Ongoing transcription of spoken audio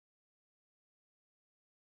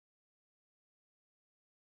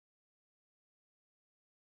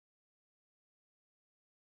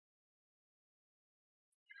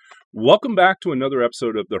Welcome back to another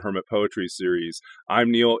episode of the Hermit Poetry Series. I'm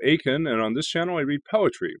Neil Aitken, and on this channel I read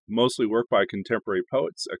poetry, mostly work by contemporary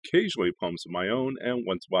poets, occasionally poems of my own, and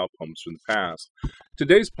once in a while poems from the past.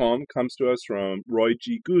 Today's poem comes to us from Roy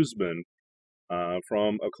G. Guzmán,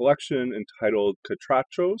 from a collection entitled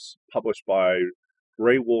Catrachos, published by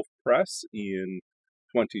Graywolf Press in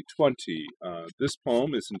 2020. This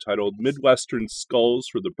poem is entitled Midwestern Skulls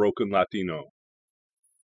for the Broken Latino.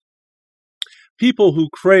 People who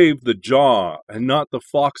crave the jaw and not the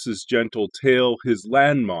fox's gentle tail, his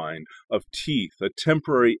landmine of teeth, a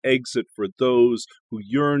temporary exit for those who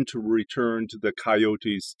yearn to return to the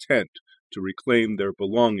coyote's tent to reclaim their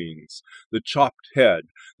belongings, the chopped head,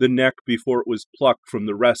 the neck before it was plucked from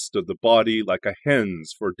the rest of the body like a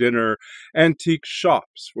hen's for dinner, antique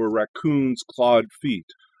shops for raccoons' clawed feet,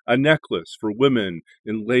 a necklace for women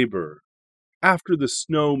in labor. After the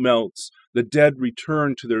snow melts, the dead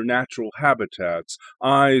return to their natural habitats,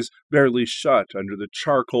 eyes barely shut under the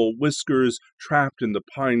charcoal, whiskers trapped in the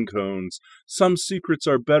pine cones. Some secrets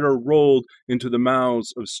are better rolled into the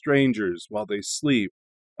mouths of strangers while they sleep.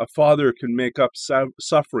 A father can make up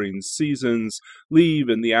suffering seasons, leave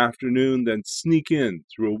in the afternoon, then sneak in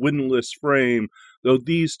through a windowless frame, though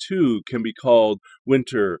these too can be called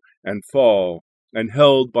winter and fall, and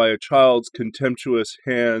held by a child's contemptuous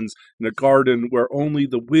hands in a garden where only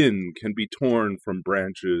the wind can be torn from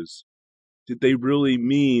branches. Did they really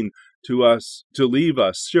mean to leave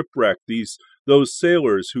us shipwrecked, those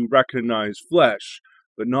sailors who recognize flesh,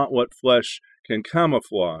 but not what flesh can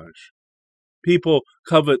camouflage? People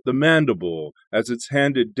covet the mandible as it's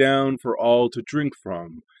handed down for all to drink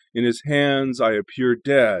from. In his hands I appear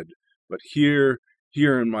dead, but here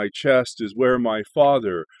in my chest is where my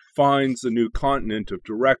father finds the new continent of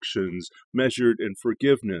directions measured in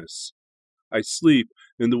forgiveness. I sleep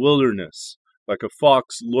in the wilderness, like a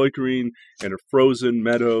fox loitering in a frozen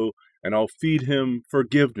meadow, and I'll feed him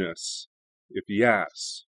forgiveness if he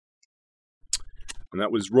asks. And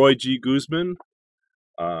that was Roy G. Guzmán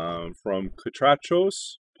from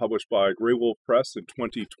Catrachos, published by Graywolf Press in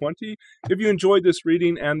 2020. If you enjoyed this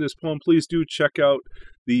reading and this poem, please do check out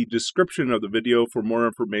the description of the video for more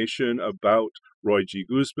information about Roy G.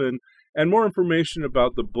 Guzmán and more information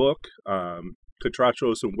about the book,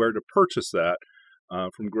 Catrachos, and where to purchase that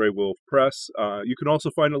from Graywolf Press. You can also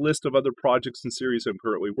find a list of other projects and series I'm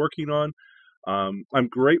currently working on. I'm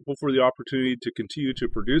grateful for the opportunity to continue to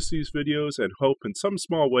produce these videos and hope in some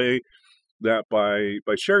small way that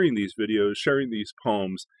by sharing these videos, sharing these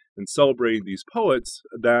poems, and celebrating these poets,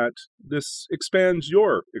 that this expands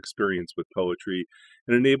your experience with poetry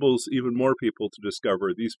and enables even more people to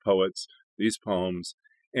discover these poets, these poems,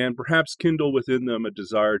 and perhaps kindle within them a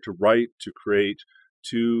desire to write, to create,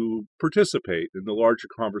 to participate in the larger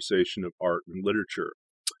conversation of art and literature.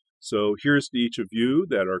 So here's to each of you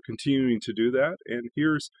that are continuing to do that, and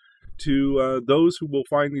here's to those who will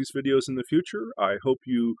find these videos in the future. I hope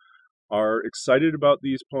you are excited about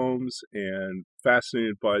these poems and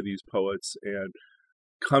fascinated by these poets and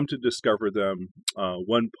come to discover them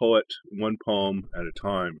one poet, one poem at a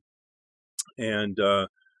time. And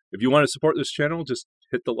if you want to support this channel, just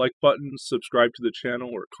hit the like button, subscribe to the channel,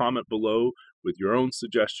 or comment below with your own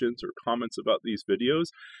suggestions or comments about these videos.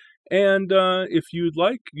 And if you'd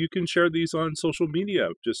like, you can share these on social media.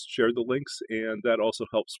 Just share the links, and that also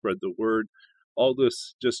helps spread the word. All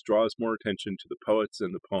this just draws more attention to the poets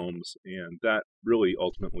and the poems, and that really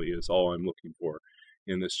ultimately is all I'm looking for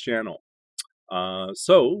in this channel.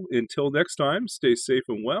 So until next time, stay safe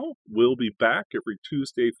and well. We'll be back every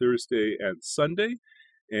Tuesday, Thursday, and Sunday,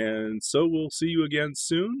 and so we'll see you again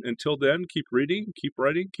soon. Until then, keep reading, keep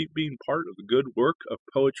writing, keep being part of the good work of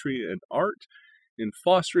poetry and art in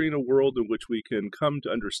fostering a world in which we can come to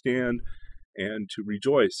understand and to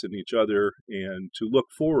rejoice in each other, and to look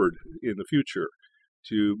forward in the future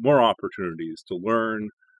to more opportunities to learn,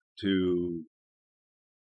 to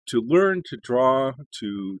draw,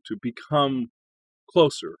 to become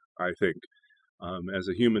closer, I think, as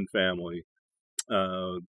a human family,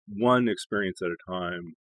 one experience at a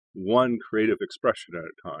time, one creative expression at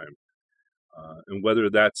a time, and whether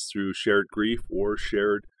that's through shared grief or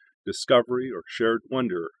shared discovery or shared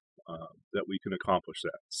wonder, that we can accomplish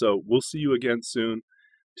that. So we'll see you again soon.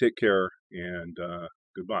 Take care, and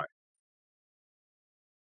goodbye.